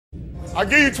I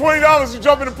give you $20 to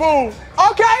jump in the pool.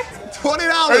 Okay.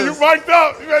 $20. Hey, you mic'd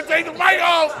up. You better take the mic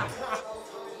off.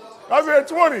 I said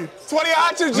 20. 20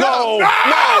 out your jump.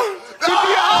 No.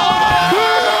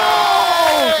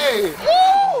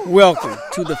 Welcome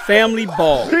to the family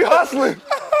ball, He hustling.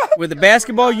 where the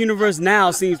basketball universe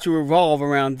now seems to revolve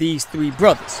around these three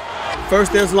brothers.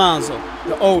 First there's Lonzo,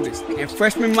 the oldest and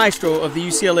freshman maestro of the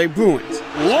UCLA Bruins.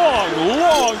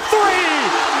 Long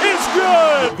three is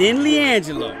good. Then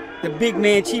Liangelo, the big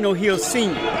man Chino Hill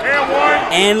Sr. And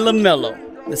one. And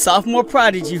Lamelo, the sophomore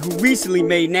prodigy who recently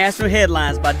made national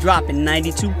headlines by dropping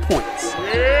 92 points.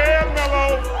 Yeah,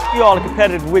 Melo. You all are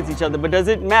competitive with each other, but does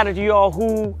it matter to you all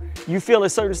who you feel at a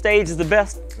certain stage is the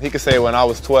best? He could say when I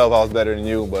was 12 I was better than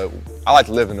you, but I like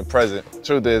to live in the present.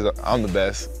 Truth is, I'm the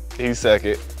best. He's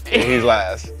second, and he's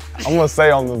last. I'm gonna say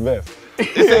I'm the best.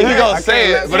 He's gonna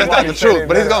say it, but it's not the truth.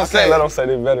 But he's gonna say Let him it. say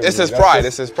they better. It's his pride.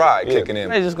 It's his pride kicking in.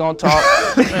 They're just gonna talk.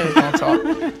 They're just gonna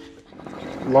talk.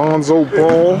 Lonzo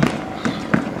Ball,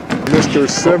 Mr.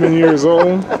 7 years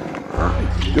old.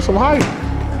 Get some height.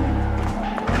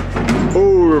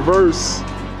 Oh, reverse.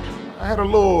 I had a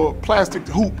little plastic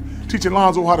hoop teaching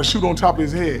Lonzo how to shoot on top of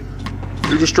his head.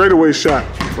 It was a straightaway shot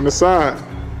from the side.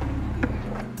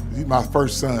 He's my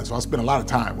first son, so I spent a lot of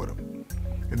time with him.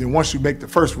 And then once you make the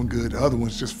first one good, the other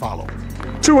ones just follow.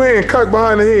 Two-hand cut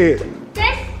behind the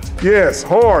head. Yes,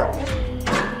 hard.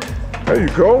 There you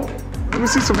go. Let me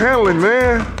see some handling,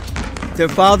 man. Their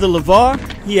father, Lavar,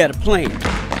 he had a plan.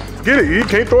 Get it, you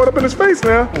can't throw it up in his face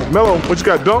now. Melo, what you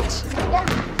got, dunks?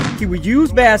 He would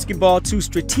use basketball to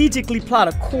strategically plot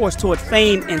a course toward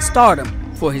fame and stardom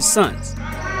for his sons.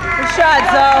 Good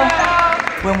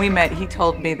shot, Zoe. When we met, he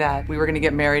told me that we were going to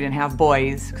get married and have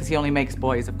boys, because he only makes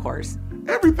boys, of course.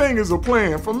 Everything is a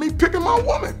plan for me picking my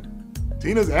woman.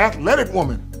 Tina's an athletic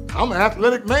woman. I'm an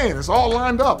athletic man. It's all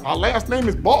lined up. Our last name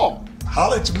is Ball.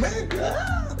 Holla at your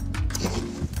man.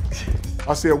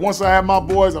 I said, once I have my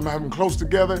boys, I'm gonna have them close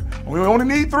together. We only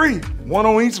need 3. 1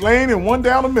 on each lane and 1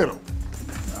 down the middle.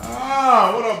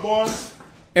 Ah, what up, boys?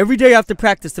 Every day after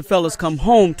practice, the fellas come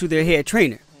home to their head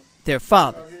trainer, their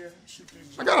father.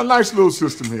 I got a nice little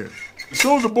system here. As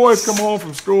soon as the boys come home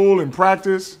from school and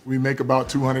practice, we make about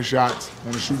 200 shots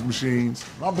on the shooting machines.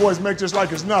 My boys make just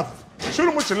like it's nothing. Shoot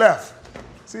them with your left.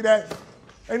 See that?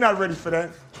 They not ready for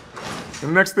that. And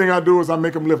the next thing I do is I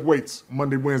make them lift weights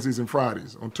Monday, Wednesdays, and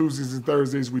Fridays. On Tuesdays and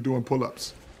Thursdays, we doing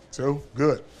pull-ups. So,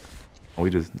 good. We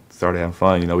just started having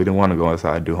fun, you know. We didn't want to go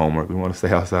outside and do homework. We want to stay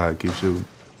outside and keep shooting.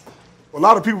 A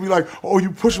lot of people be like, oh,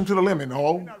 you push them to the limit.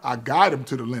 No, I guide them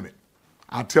to the limit.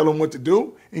 I tell them what to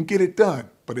do and get it done.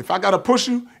 But if I gotta push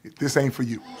you, this ain't for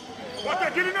you.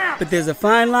 But there's a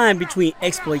fine line between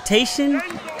exploitation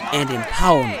and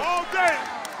empowerment.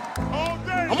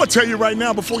 I'm gonna tell you right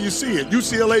now before you see it,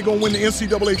 UCLA gonna win the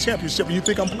NCAA championship and you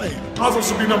think I'm playing. Lonzo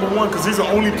should be #1 because he's the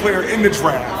only player in the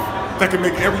draft that can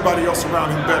make everybody else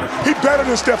around him better. He better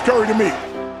than Steph Curry to me.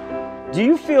 Do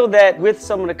you feel that with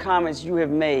some of the comments you have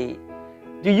made,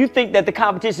 do you think that the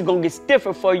competition is gonna get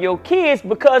stiffer for your kids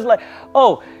because like,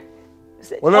 oh,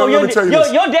 Well, let me tell you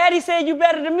this. Your daddy said you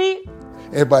better than me?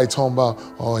 Everybody talking about,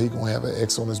 oh, he gonna have an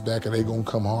X on his back and they gonna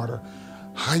come harder.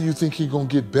 How you think he gonna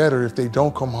get better if they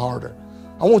don't come harder?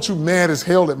 I want you mad as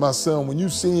hell at my son. When you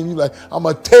see him, you like, I'm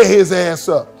gonna tear his ass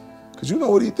up. Cause you know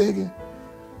what he thinking?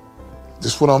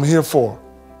 This is what I'm here for.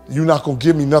 You're not gonna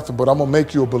give me nothing, but I'm gonna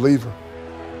make you a believer.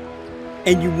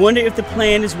 And you wonder if the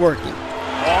plan is working.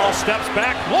 Ball steps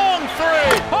back, long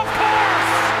three, of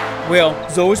course! Well,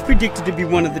 Zoe is predicted to be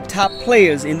one of the top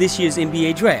players in this year's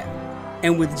NBA draft.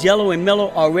 And with Jello and Melo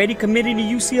already committed to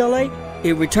UCLA,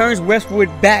 it returns Westwood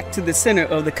back to the center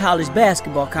of the college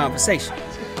basketball conversation.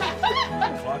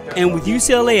 And with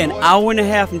UCLA an hour and a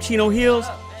half from Chino Hills,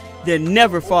 they're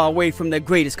never far away from their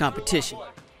greatest competition.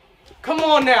 Come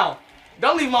on now.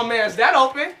 Don't leave my man's that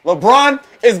open. LeBron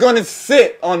is gonna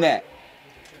sit on that.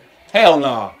 Hell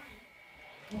no.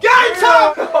 Game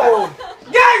time!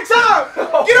 Game time!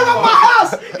 Get him out my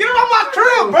house! Get him out my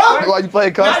crib, bro! Why you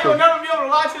playing Now custom? you'll never be able to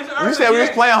lie to this earth. You said we was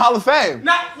playing Hall of Fame.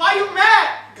 Why you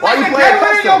mad? Why you Like playing that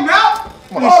in custom? your mouth?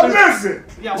 Oh, listen.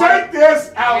 Yeah, Take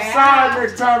this outside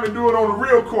next time and do it on the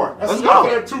real court. That's Let's enough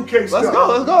go. of that 2K stuff.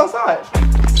 Let's go outside.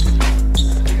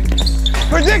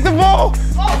 Predictable!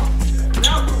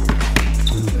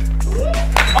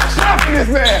 I'm shopping this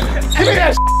man. Give me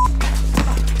that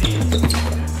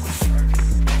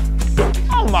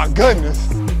Oh my goodness.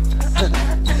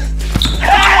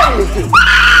 Hey!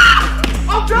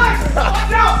 I'm done!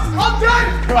 Watch out! I'm done!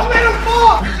 I made him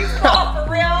fall! You fall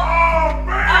for real? Oh,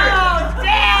 man. Oh,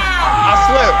 damn! I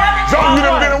slipped. John, you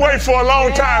done been away for a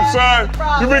long time,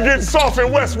 son. You been getting soft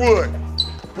in Westwood.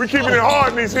 We keeping it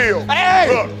hard in these hills. Hey!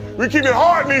 Look, We keep it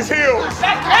hard in these hills.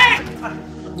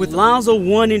 With Lonzo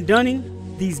one and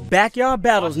done, these backyard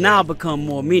battles now become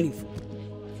more meaningful.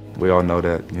 We all know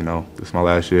that, you know, this is my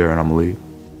last year and I'm gonna leave.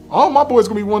 All my boys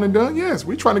gonna be one and done, yes.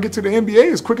 We trying to get to the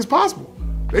NBA as quick as possible.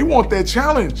 They want that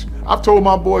challenge. I've told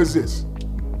my boys this.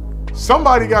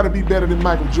 Somebody gotta be better than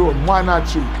Michael Jordan, why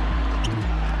not you?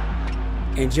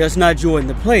 And just not Jordan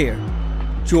the player,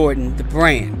 Jordan the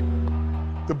brand.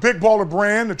 The Big Baller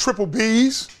brand, the Triple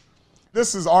Bs.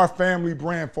 This is our family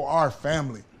brand for our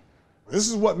family. This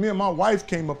is what me and my wife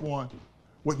came up on,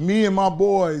 with me and my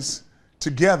boys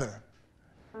together.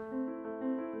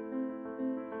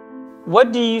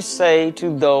 What do you say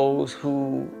to those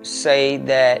who say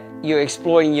that you're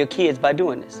exploiting your kids by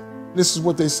doing this? This is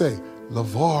what they say,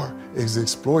 Lavar is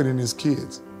exploiting his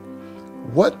kids.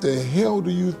 What the hell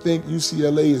do you think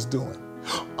UCLA is doing?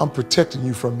 I'm protecting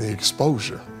you from the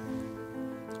exposure.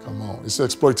 Come on, it's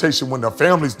exploitation when the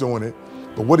family's doing it,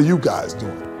 but what are you guys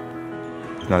doing?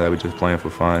 It's not that we're just playing for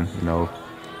fun, you know.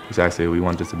 It's actually, we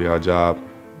want this to be our job.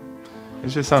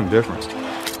 It's just something different.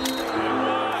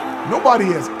 Nobody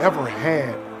has ever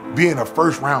had being a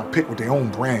first-round pick with their own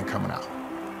brand coming out.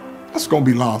 That's gonna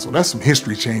be Lonzo. That's some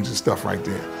history-changing stuff right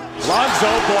there.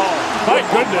 Lonzo Ball, my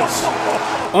goodness.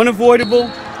 Unavoidable,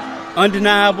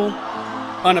 undeniable,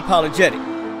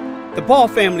 unapologetic. The Ball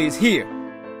family is here,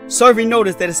 serving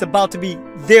notice that it's about to be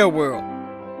their world,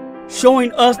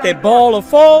 showing us that ball or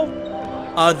fall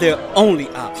are their only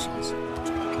options.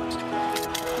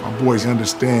 My boys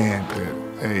understand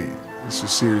that, hey, this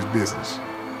is serious business.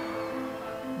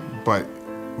 But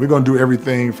we're gonna do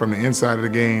everything from the inside of the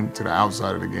game to the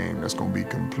outside of the game. That's gonna be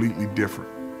completely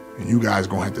different. And you guys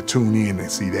gonna have to tune in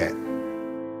and see that.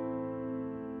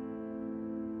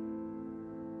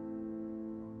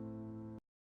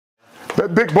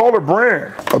 That Big Baller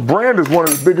brand, a brand is one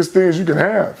of the biggest things you can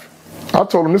have. I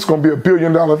told them this is gonna be $1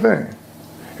 billion thing.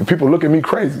 And people look at me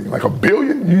crazy, like $1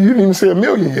 billion? You didn't even say $1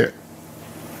 million yet.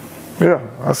 Yeah,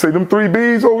 I say them 3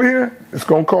 Bs over here, it's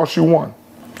gonna cost you 1.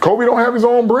 Kobe don't have his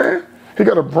own brand. He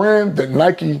got a brand that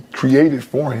Nike created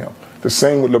for him. The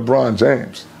same with LeBron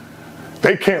James.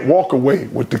 They can't walk away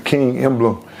with the King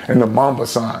emblem and the Mamba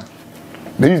sign.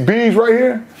 These Bs right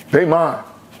here, they mine.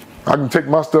 I can take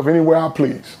my stuff anywhere I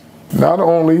please. Not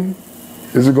only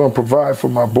is it gonna provide for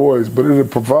my boys, but it'll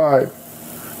provide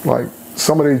like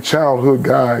some of these childhood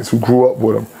guys who grew up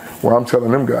with them, where I'm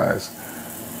telling them guys,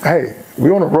 hey, we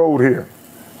on the road here.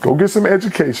 Go get some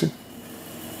education.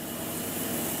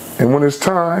 And when it's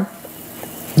time,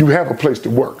 you have a place to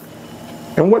work.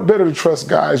 And what better to trust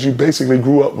guys you basically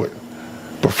grew up with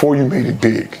before you made it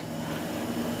big?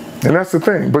 And that's the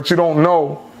thing, but you don't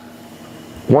know.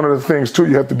 One of the things too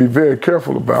you have to be very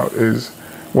careful about is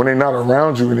when they're not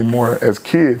around you anymore as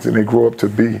kids and they grow up to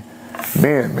be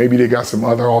men, maybe they got some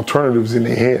other alternatives in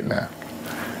their head now.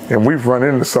 And we've run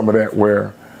into some of that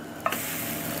where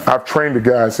I've trained a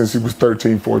guy since he was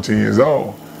 13, 14 years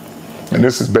old. And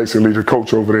this is basically the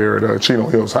coach over there at Chino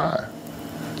Hills High.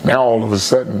 Now all of a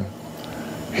sudden,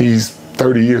 he's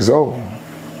 30 years old.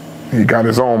 He got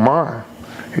his own mind.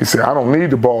 He said, I don't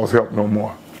need the Ball's help no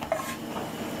more.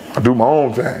 I do my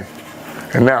own thing.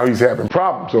 And now he's having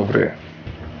problems over there.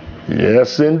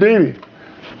 Yes, indeed.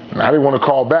 Now they want to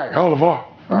call back. Oh, Lavar,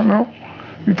 I don't know.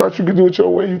 You thought you could do it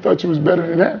your way? You thought you was better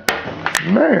than that?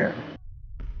 Man.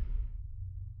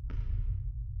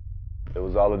 It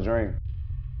was all a dream.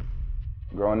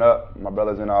 Growing up, my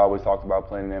brothers and I always talked about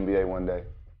playing in the NBA one day.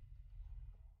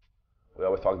 We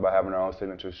always talked about having our own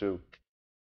signature shoe.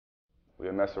 We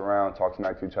would mess around, talk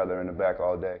smack to each other in the back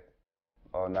all day,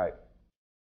 all night.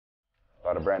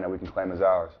 About a brand that we can claim as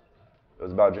ours. It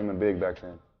was about dreaming big back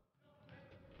then.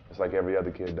 Just like every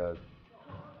other kid does.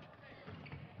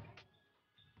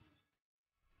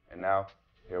 And now,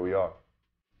 here we are.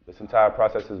 This entire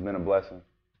process has been a blessing.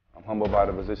 I'm humbled by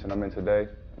the position I'm in today,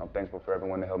 and I'm thankful for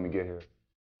everyone that helped me get here.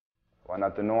 Why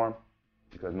not the norm?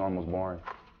 Because normal's boring.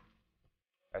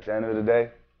 At the end of the day,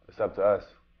 it's up to us,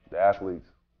 the athletes.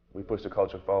 We push the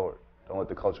culture forward. Don't let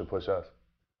the culture push us.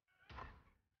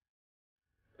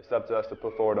 It's up to us to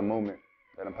put forward a movement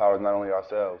that empowers not only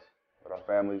ourselves, but our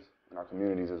families and our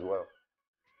communities as well.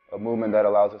 A movement that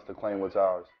allows us to claim what's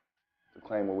ours, to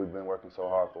claim what we've been working so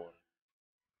hard for.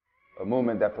 A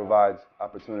movement that provides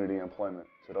opportunity and employment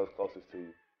to those closest to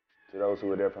you, to those who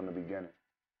were there from the beginning,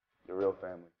 your real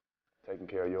family, taking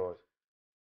care of yours.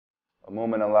 A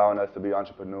movement allowing us to be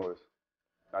entrepreneurs,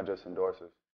 not just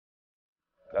endorsers.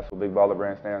 That's what Big Baller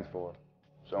Brand stands for,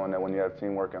 showing that when you have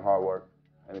teamwork and hard work,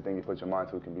 anything you put your mind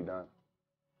to can be done.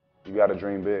 You gotta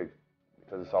dream big,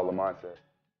 because it's all a mindset.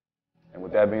 And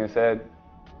with that being said,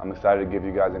 I'm excited to give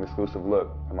you guys an exclusive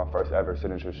look at my first ever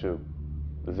signature shoe.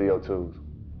 the ZO2s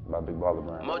by Big Baller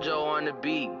Brand. Mojo on the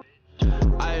beat.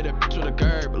 I hit a bitch with a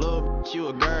curb, little bitch, you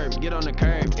a gerb. Get on the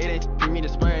curb, it ain't for me to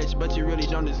splurge, but you really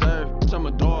don't deserve. I'm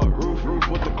a dog, roof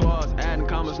with the claws, adding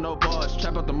commas, no pause.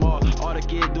 Trap out the mall, all the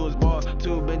kid do is ball.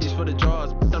 2 Benjis for the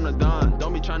draws, I'm the Don.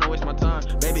 Don't be trying to waste my time.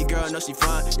 Baby girl, know she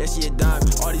fine, yeah she a dime.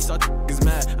 All these salty is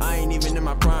mad, I ain't even in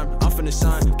my prime. I'm finna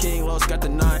shine, King Los got the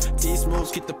 9.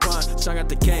 T-Smooths keep the prime, Sean got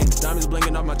the cane. Diamonds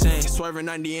blinking off my chain, swerving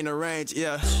 90 in the range,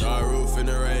 yeah. Star roof in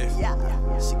the rave,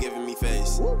 she giving me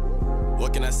face.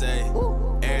 What can I say?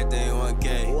 Everything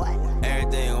 1K. What?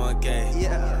 Everything 1K.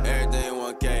 Yeah. Everything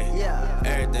 1K. Yeah.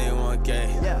 Everything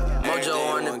 1K. Yeah. Mojo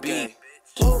on the beat.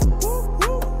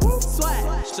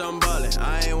 Swag. Some ballin'.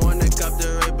 I ain't wanna cop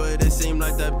the rate, but it seemed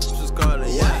like that bitch was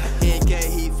calling. Yeah. He ain't K,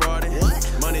 he fraudin'.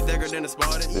 What? Money thicker than a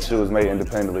Spartan. This shoe was made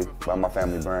independently by my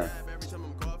family brand.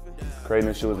 Creating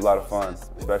this shoe was a lot of fun,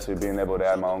 especially being able to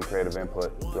add my own creative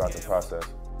input throughout the process.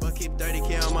 Keep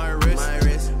 30K on my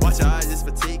wrist. Watch your eyes, it's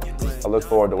fatigue. I look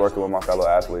forward to working with my fellow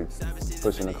athletes,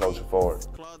 pushing the culture forward,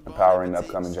 empowering the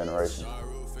upcoming generation.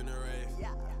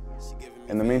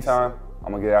 In the meantime,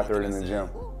 I'm gonna get after it in the gym.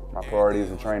 My priority is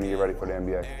to train and get ready for the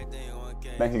NBA.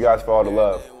 Thank you guys for all the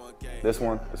love. This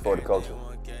one is for the culture.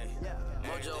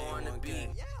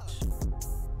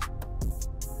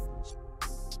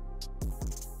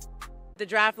 The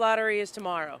draft lottery is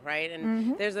tomorrow, right?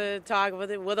 And there's a talk,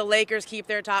 will the Lakers keep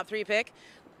their top 3 pick?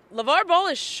 Lavar Ball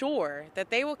is sure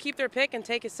that they will keep their pick and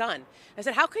take his son. I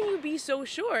said, how can you be so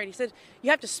sure? And he said,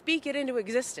 you have to speak it into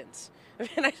existence. I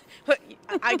mean,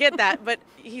 I get that, but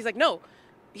he's like, no,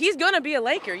 he's going to be a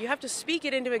Laker. You have to speak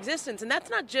it into existence. And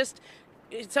that's not just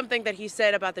something that he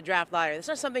said about the draft lottery. That's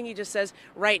not something he just says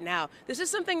right now. This is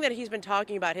something that he's been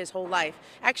talking about his whole life,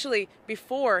 actually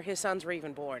before his sons were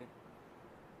even born.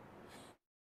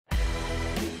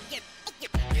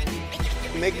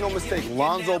 Make no mistake,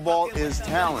 Lonzo Ball is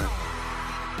talent.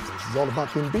 It's all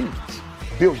about them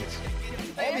billions.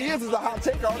 All he is a hot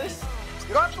take artist.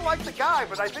 You don't have to like the guy,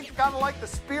 but I think you gotta like the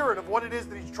spirit of what it is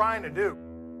that he's trying to do.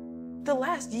 The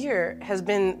last year has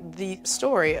been the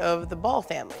story of the Ball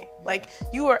family. Like,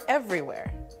 you are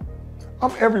everywhere.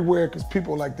 I'm everywhere because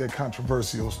people like that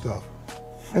controversial stuff.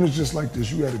 And it's just like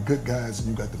this, you got the good guys and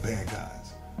you got the bad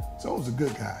guys. So I was a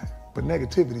good guy, but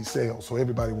negativity sells, so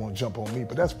everybody won't jump on me,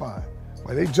 but that's fine.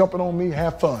 While they jumping on me,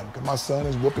 have fun, because my son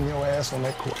is whooping your ass on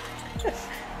that court.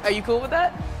 Are you cool with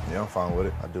that? Yeah, I'm fine with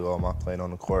it. I do all my playing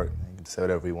on the court. You can say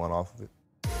whatever you want off of it.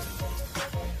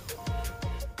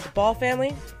 The Ball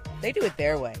family, they do it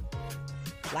their way.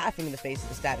 Laughing in the face of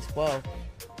the status quo.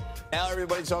 Now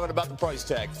everybody's talking about the price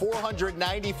tag,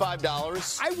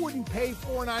 $495. I wouldn't pay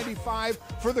 $495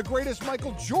 for the greatest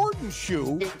Michael Jordan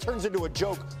shoe. It turns into a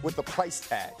joke with the price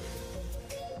tag.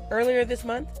 Earlier this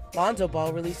month, Lonzo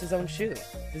Ball released his own shoe,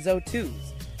 the ZO2s,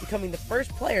 becoming the first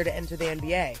player to enter the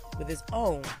NBA with his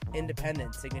own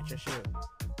independent signature shoe.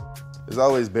 There's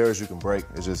always barriers you can break.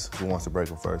 It's just who wants to break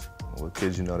them first. With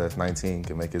kids you know that's 19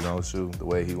 can make his own shoe the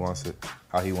way he wants it,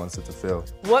 how he wants it to feel.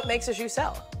 What makes a shoe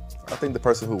sell? I think the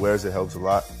person who wears it helps a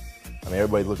lot. I mean,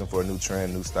 everybody's looking for a new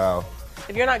trend, new style.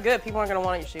 If you're not good, people aren't going to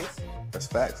want your shoes. That's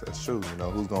facts. That's true. You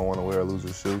know, who's going to want to wear a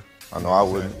loser's shoe? I know I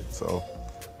wouldn't. So,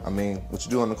 I mean, what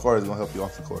you do on the court is going to help you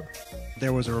off the court.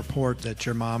 There was a report that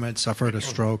your mom had suffered a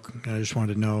stroke, and I just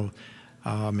wanted to know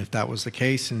if that was the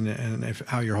case and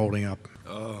how you're holding up.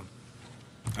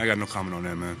 I got no comment on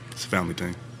that, man. It's a family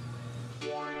thing.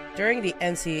 During the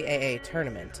NCAA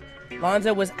tournament,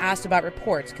 Lonzo was asked about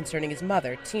reports concerning his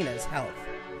mother, Tina's health.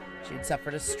 She had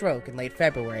suffered a stroke in late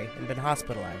February and been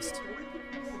hospitalized.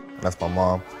 That's my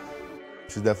mom.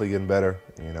 She's definitely getting better.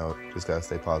 You know, just got to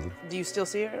stay positive. Do you still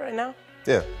see her right now?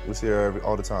 Yeah, we see her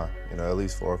all the time, you know, at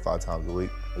least 4 or 5 times a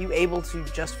week. Are you able to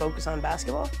just focus on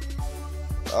basketball?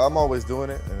 I'm always doing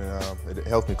it, and it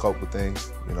helps me cope with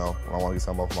things. You know, when I want to get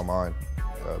something off my mind,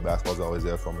 basketball's always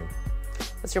there for me.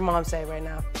 What's your mom say right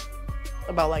now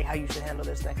about like how you should handle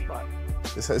this next part?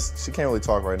 She can't really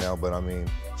talk right now, but I mean,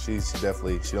 she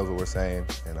definitely knows what we're saying,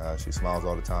 and she smiles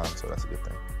all the time, so that's a good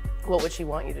thing. What would she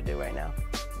want you to do right now?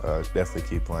 Definitely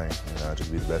keep playing and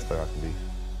just be the best player I can be.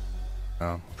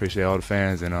 Appreciate all the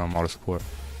fans and all the support.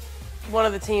 One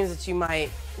of the teams that you might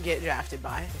get drafted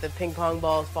by, the ping pong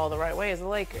balls fall the right way, is the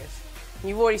Lakers.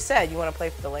 You've already said you want to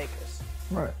play for the Lakers.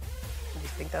 Right. Do you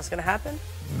think that's going to happen?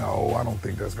 No, I don't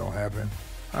think that's going to happen.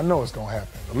 I know it's going to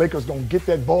happen. The Lakers going to get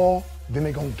that ball, then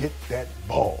they're going to get that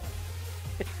ball.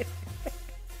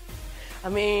 I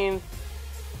mean,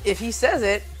 if he says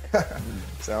it.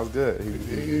 Sounds good.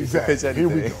 Exactly. He Here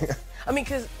we go. I mean,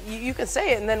 because you can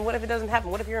say it, and then what if it doesn't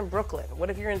happen? What if you're in Brooklyn? What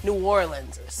if you're in New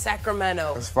Orleans, or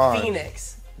Sacramento, That's fine.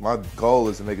 Phoenix? My goal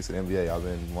is to make it to the NBA. I've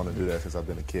been wanting to do that since I've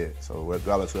been a kid. So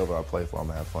regardless of whoever I play for, I'm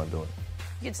gonna have fun doing it.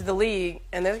 You get to the league,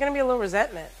 and there's gonna be a little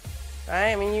resentment,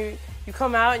 right? I mean, you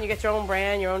come out and you get your own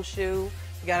brand, your own shoe.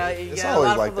 You got a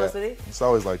lot of publicity. It's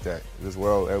always like that. In this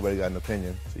world, everybody got an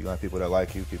opinion. So you got people that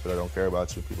like you, people that don't care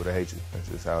about you, people that hate you. That's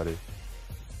just how it is.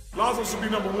 Lonzo should be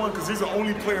 #1 because he's the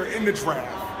only player in the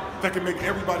draft that can make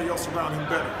everybody else around him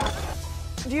better.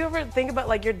 Do you ever think about,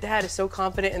 like, your dad is so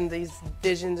confident in these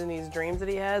visions and these dreams that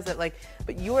he has that, like,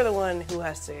 but you're the one who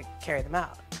has to carry them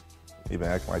out? He's been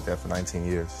acting like that for 19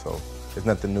 years, so it's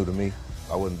nothing new to me.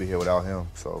 I wouldn't be here without him.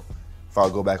 So if I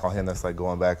go back on him, that's like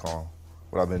going back on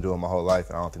what I've been doing my whole life,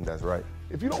 and I don't think that's right.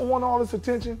 If you don't want all this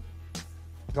attention,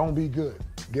 don't be good.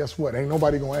 Guess what? Ain't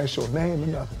nobody gonna ask your name or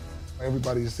nothing.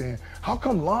 Everybody is saying, how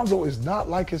come Lonzo is not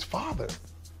like his father?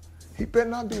 He better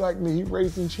not be like me. He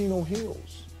raised in Chino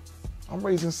Hills. I'm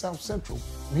raised in South Central.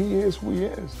 He is who he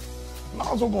is.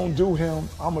 Lonzo gonna do him,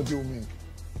 I'm gonna do me.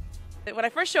 When I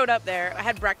first showed up there, I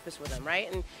had breakfast with him, right?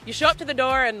 And you show up to the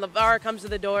door, and Lavar comes to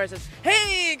the door and says,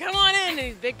 hey, come on in. And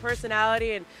he's big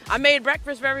personality. And I made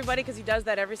breakfast for everybody because he does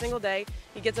that every single day.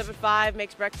 He gets up at 5,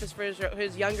 makes breakfast for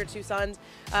his younger 2 sons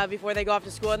before they go off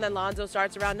to school. And then Lonzo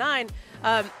starts around 9.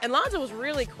 And Lonzo was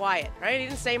really quiet, right? He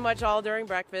didn't say much all during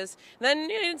breakfast. And then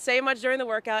he didn't say much during the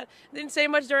workout. Didn't say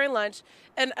much during lunch.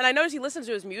 And I noticed he listens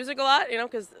to his music a lot, you know,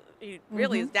 because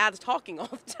his dad's talking all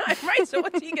the time, right? So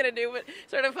what's he gonna do but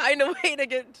sort of find a way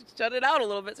to shut it out a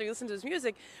little bit so he listens to his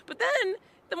music. But then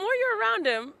the more you're around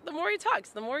him, the more he talks,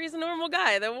 the more he's a normal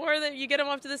guy, the more that you get him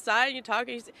off to the side and you talk,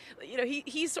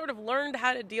 he's sort of learned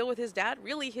how to deal with his dad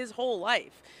really his whole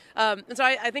life. And so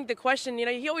I think the question,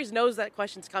 he always knows that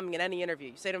question's coming in any interview.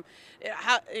 You say to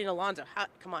him, Lonzo,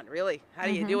 come on, really? How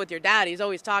do you deal with your dad? He's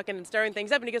always talking and stirring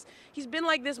things up. And he goes, he's been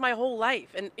like this my whole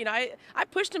life. And, I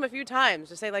pushed him a few times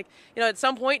to say, like, at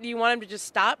some point, do you want him to just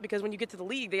stop? Because when you get to the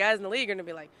league, the guys in the league are going to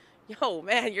be like, yo,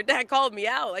 man, your dad called me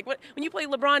out. Like, when you play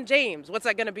LeBron James, what's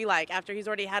that going to be like after he's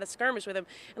already had a skirmish with him?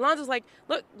 And Lonzo's like,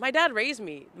 look, my dad raised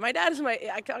me. My dad is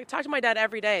I talk to my dad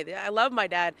every day. I love my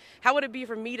dad. How would it be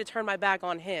for me to turn my back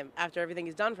on him after everything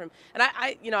he's done for him? And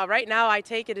I right now I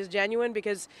take it as genuine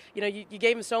because, you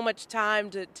gave him so much time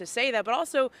to say that, but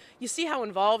also you see how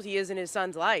involved he is in his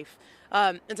son's life.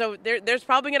 And so there's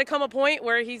probably going to come a point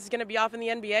where he's going to be off in the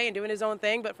NBA and doing his own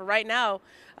thing. But for right now,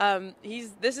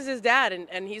 this is his dad,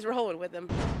 and he's rolling with him.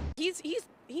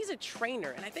 He's a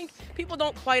trainer, and I think people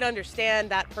don't quite understand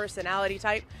that personality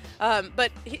type.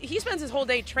 But he spends his whole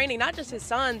day training not just his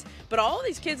sons, but all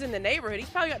these kids in the neighborhood. He's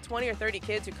probably got 20 or 30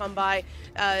 kids who come by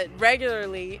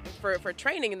regularly for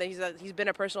training, and he's been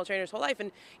a personal trainer his whole life.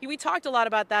 And we talked a lot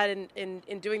about that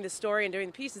in doing this story and doing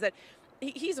the pieces, that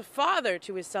he's a father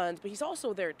to his sons, but he's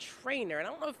also their trainer. And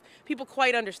I don't know if people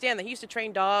quite understand that. He used to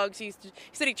train dogs. He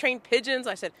said he trained pigeons.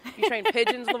 I said, you train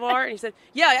pigeons, Lavar? And he said,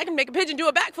 yeah, I can make a pigeon do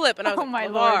a backflip. And I was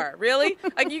like, Lavar, Lord. really?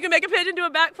 Like, you can make a pigeon do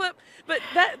a backflip? But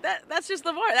that's just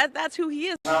Lavar. That's who he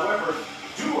is. However,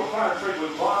 due to a prior trade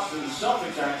with Boston, the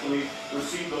Celtics actually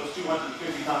received those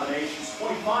 250 combinations,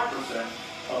 25%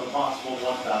 of the possible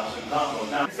 1,000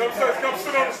 combos. Now, come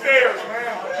sit on the stairs, man.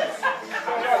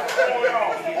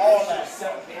 all that.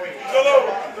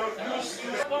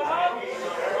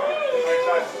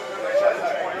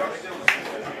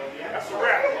 That's a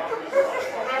wrap.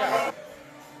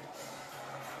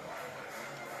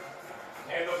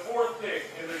 And the 4th pick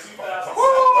in the 2007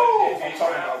 NBA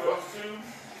draft goes to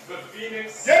the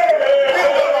Phoenix.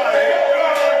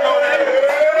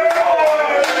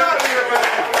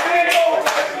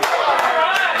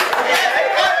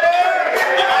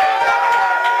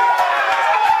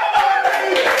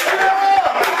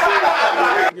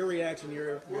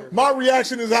 My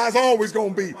reaction is how it's always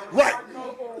going to be. Right.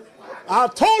 I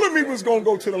told him he was going to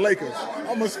go to the Lakers.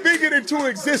 I'm going to speak it into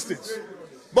existence.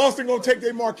 Boston going to take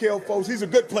their Markelle Fultz. He's a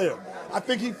good player. I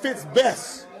think he fits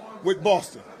best with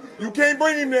Boston. You can't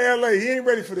bring him to L.A. He ain't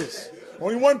ready for this.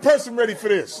 Only one person ready for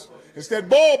this. It's that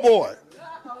ball boy.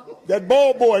 That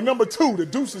ball boy, number 2, the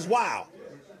Deuce is wild.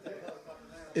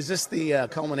 Is this the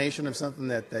culmination of something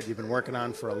that you've been working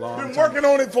on for a long time? Been working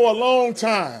on it for a long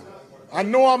time. I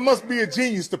know I must be a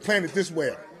genius to plan it this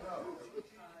well.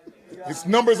 His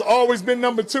number's always been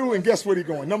number 2, and guess what he's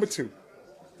going? Number 2.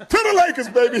 To the Lakers,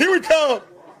 baby. Here we come.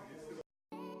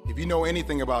 If you know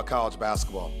anything about college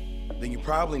basketball, then you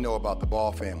probably know about the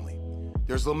Ball family.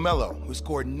 There's Lamelo, who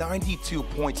scored 92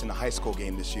 points in a high school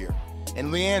game this year,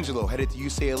 and Liangelo headed to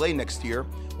UCLA next year,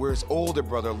 where his older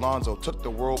brother Lonzo took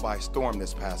the world by storm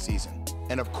this past season.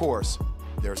 And of course,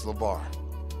 there's Lavar.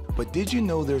 But did you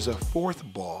know there's a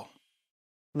 4th Ball?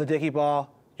 Ladicki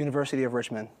Ball, University of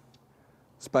Richmond.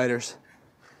 Spiders.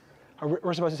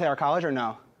 We're supposed to say our college or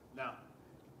no? No.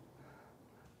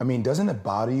 I mean, doesn't it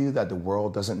bother you that the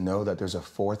world doesn't know that there's a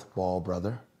fourth Ball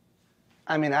brother?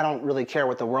 I mean, I don't really care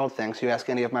what the world thinks. You ask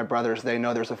any of my brothers, they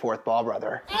know there's a fourth Ball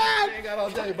brother. You ain't got all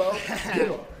day, Bo.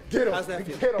 Get him. How's that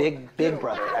feel? Big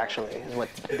brother, actually, is what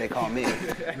they call me.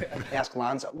 Ask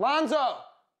Lonzo. Lonzo!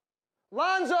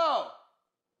 Lonzo!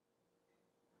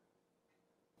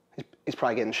 He's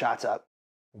probably getting shots up.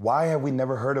 Why have we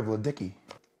never heard of Lil Dicky?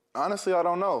 Honestly, I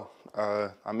don't know.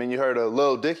 I mean, you heard of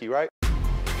Lil Dicky, right?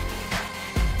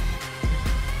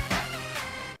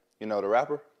 You know the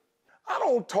rapper? I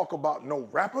don't talk about no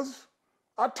rappers.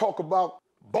 I talk about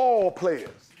ball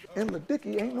players. And Lil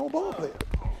Dicky ain't no ball player.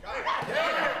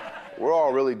 We're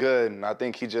all really good, and I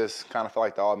think he just kind of felt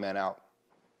like the odd man out.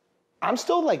 I'm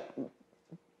still, like,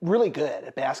 really good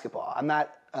at basketball. I'm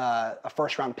not a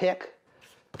first-round pick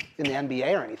in the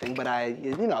NBA or anything, but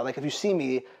you know, like if you see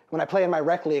me, when I play in my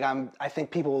rec league, I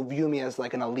think people view me as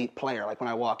like an elite player. Like when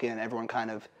I walk in, everyone kind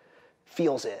of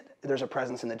feels it. There's a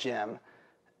presence in the gym,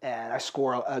 and I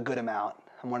score a good amount.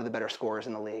 I'm one of the better scorers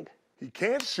in the league. He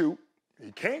can't shoot,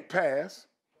 he can't pass,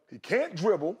 he can't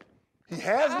dribble, he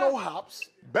has no hops,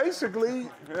 basically,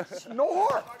 no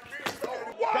heart.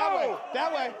 Whoa!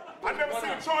 That way. I never seen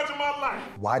a charge in my life.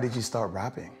 Why did you start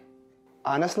rapping?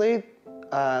 Honestly,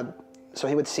 so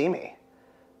he would see me.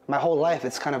 My whole life,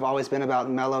 it's kind of always been about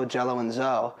Melo, Jello, and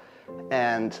Zoe.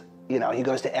 And, you know, he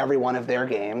goes to every one of their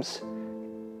games.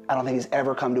 I don't think he's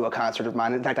ever come to a concert of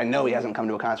mine. In fact, I know he hasn't come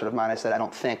to a concert of mine. I said I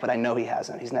don't think, but I know he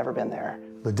hasn't. He's never been there.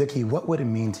 Lil Dicky, what would it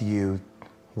mean to you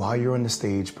while you're on the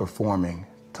stage performing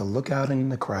to look out in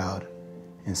the crowd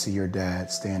and see your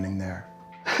dad standing there?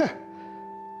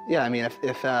 Yeah, I mean,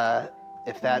 if that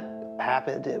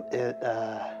happened,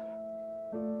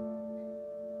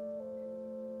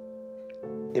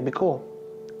 it'd be cool.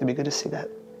 It'd be good to see that.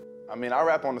 I mean, I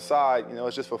rap on the side, you know,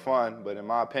 it's just for fun, but in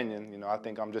my opinion, you know, I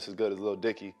think I'm just as good as Lil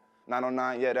Dicky.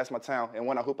 909, yeah, that's my town. And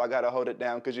when I hoop, I gotta hold it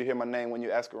down, because you hear my name when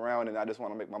you ask around, and I just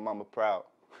want to make my mama proud.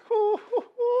 It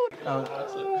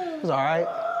was all right.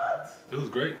 It was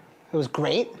great. It was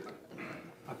great?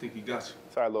 I think he got you.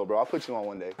 Sorry, little bro, I'll put you on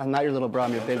one day. I'm not your little bro,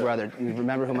 I'm your big brother. You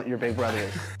remember who your big brother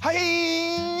is.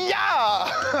 Hi-ya!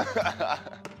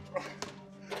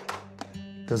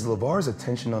 Does LeVar's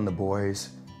attention on the boys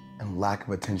and lack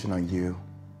of attention on you,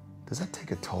 does that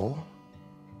take a toll?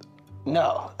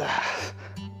 No.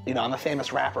 You know, I'm a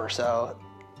famous rapper, so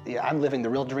yeah, I'm living the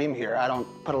real dream here. I don't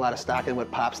put a lot of stock in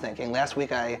what Pop's thinking. Last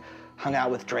week I hung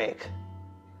out with Drake.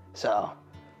 So,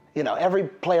 you know, every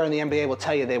player in the NBA will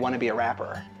tell you they want to be a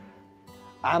rapper.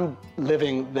 I'm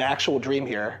living the actual dream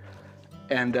here.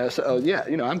 And so, yeah,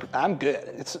 you know, I'm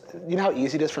good. You know how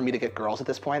easy it is for me to get girls at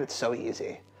this point? It's so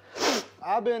easy.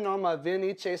 I've been on my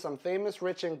Vinny Chase. I'm famous,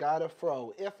 rich, and got a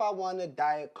fro. If I want a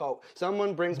Diet Coke,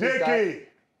 someone brings me Dicky!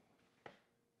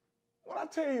 What I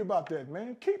tell you about that,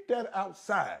 man? Keep that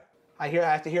outside. I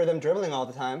have to hear them dribbling all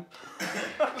the time.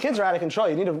 Kids are out of control.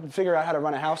 You need to figure out how to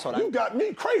run a household. You got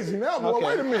me crazy now, boy. Okay.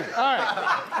 Wait a minute. All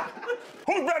right.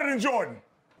 Who's better than Jordan?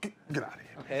 Get out of here.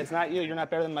 Okay, it's not you. You're not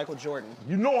better than Michael Jordan.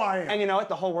 You know I am. And you know what?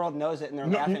 The whole world knows it, and they're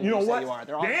laughing when you say you are.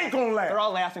 They ain't gonna laugh. They're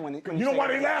all laughing when you You know why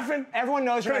they laughing? Everyone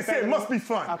knows you're not better it than must be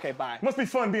fun. Okay, bye. Must be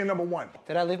fun being number one.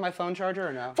 Did I leave my phone charger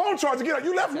or no? Phone charger, get out.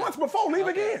 You left once before, leave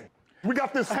again. We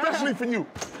got this specially for you.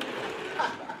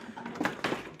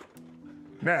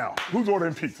 Now, who's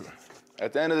ordering pizza?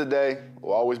 At the end of the day,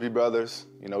 we'll always be brothers.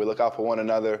 You know, we look out for one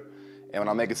another. And when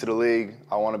I make it to the league,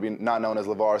 I want to be not known as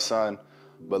LeVar's son,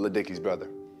 but Lil Dicky's brother.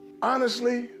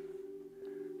 Honestly,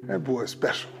 that boy is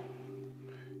special.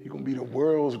 He's gonna be the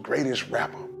world's greatest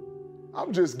rapper.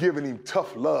 I'm just giving him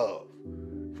tough love.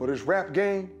 For this rap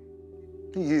game,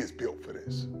 he is built for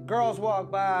this. Girls walk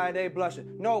by, they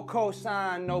blushing. No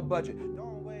cosign, no budget.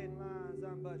 Don't wait in lines,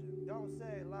 I'm budget. Don't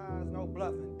say lies, no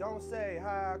bluffing. Don't say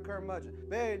hi, curmudgeon.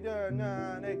 They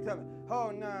nah, they coming. Oh,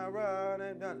 nah, run,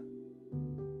 they done it.